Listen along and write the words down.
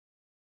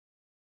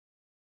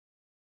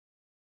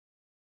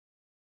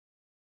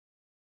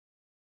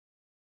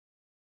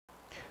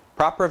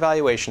proper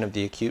evaluation of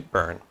the acute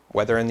burn,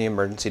 whether in the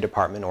emergency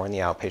department or in the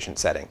outpatient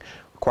setting,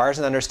 requires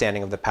an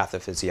understanding of the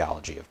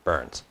pathophysiology of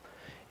burns.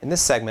 In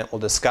this segment, we'll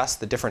discuss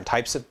the different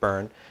types of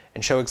burn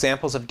and show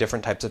examples of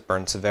different types of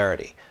burn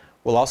severity.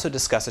 We'll also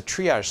discuss a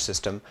triage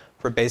system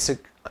for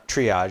basic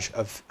triage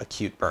of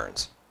acute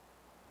burns.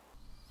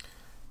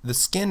 The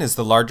skin is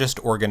the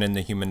largest organ in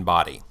the human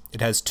body.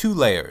 It has two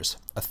layers,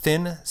 a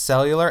thin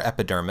cellular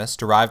epidermis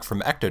derived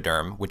from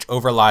ectoderm, which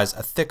overlies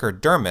a thicker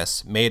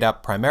dermis made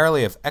up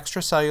primarily of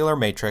extracellular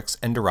matrix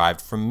and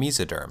derived from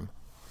mesoderm.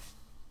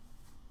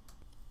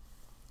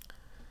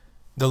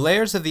 The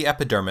layers of the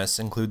epidermis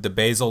include the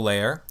basal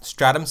layer,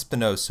 stratum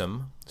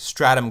spinosum,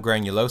 stratum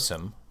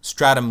granulosum,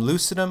 stratum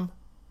lucidum,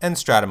 and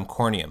stratum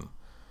corneum.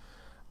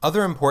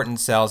 Other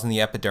important cells in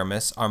the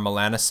epidermis are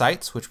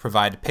melanocytes, which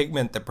provide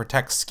pigment that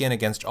protects skin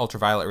against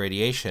ultraviolet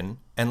radiation,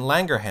 and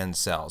Langerhans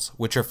cells,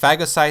 which are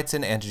phagocytes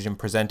and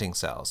antigen-presenting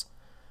cells.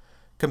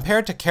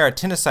 Compared to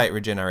keratinocyte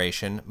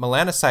regeneration,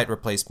 melanocyte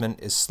replacement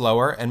is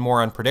slower and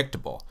more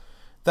unpredictable.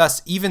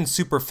 Thus, even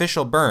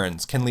superficial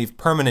burns can leave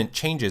permanent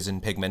changes in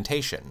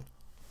pigmentation.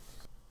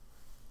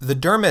 The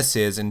dermis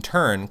is, in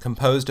turn,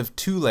 composed of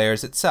two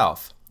layers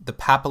itself, the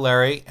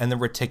papillary and the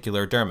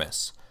reticular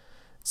dermis.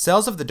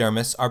 Cells of the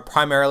dermis are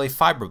primarily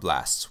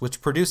fibroblasts,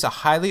 which produce a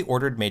highly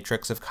ordered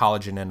matrix of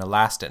collagen and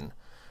elastin.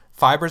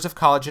 Fibers of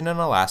collagen and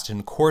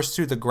elastin course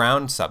through the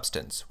ground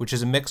substance, which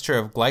is a mixture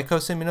of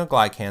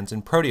glycosaminoglycans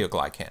and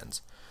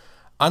proteoglycans.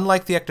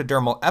 Unlike the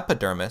ectodermal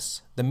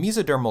epidermis, the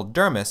mesodermal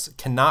dermis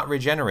cannot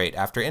regenerate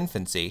after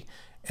infancy,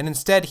 and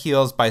instead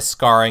heals by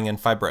scarring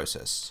and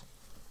fibrosis.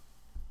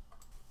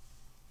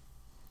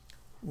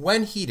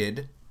 When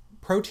heated,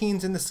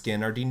 proteins in the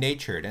skin are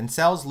denatured and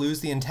cells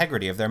lose the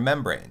integrity of their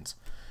membranes.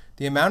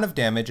 The amount of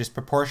damage is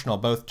proportional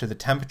both to the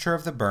temperature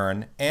of the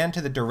burn and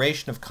to the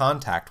duration of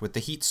contact with the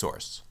heat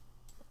source.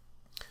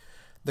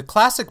 The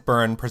classic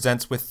burn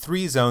presents with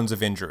three zones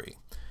of injury: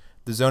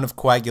 the zone of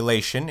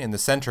coagulation in the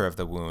center of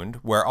the wound,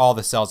 where all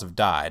the cells have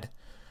died;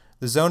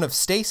 the zone of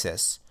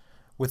stasis,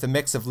 with a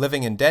mix of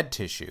living and dead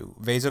tissue,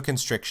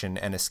 vasoconstriction,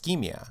 and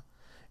ischemia;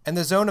 and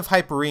the zone of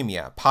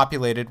hyperemia,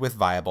 populated with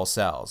viable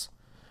cells.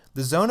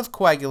 The zone of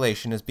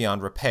coagulation is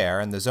beyond repair,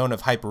 and the zone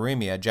of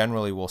hyperemia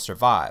generally will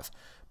survive,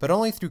 but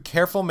only through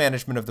careful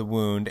management of the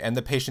wound and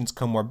the patient's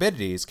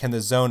comorbidities can the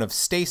zone of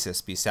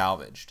stasis be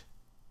salvaged.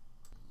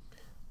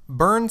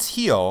 Burns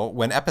heal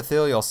when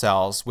epithelial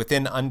cells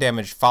within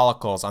undamaged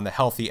follicles on the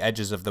healthy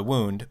edges of the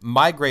wound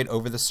migrate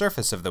over the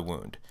surface of the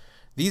wound.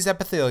 These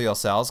epithelial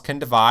cells can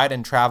divide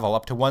and travel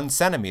up to 1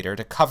 centimeter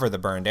to cover the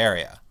burned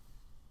area.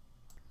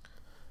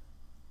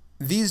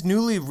 These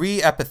newly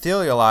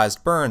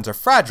re-epithelialized burns are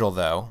fragile,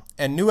 though,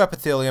 and new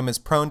epithelium is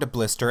prone to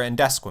blister and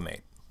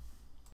desquamate.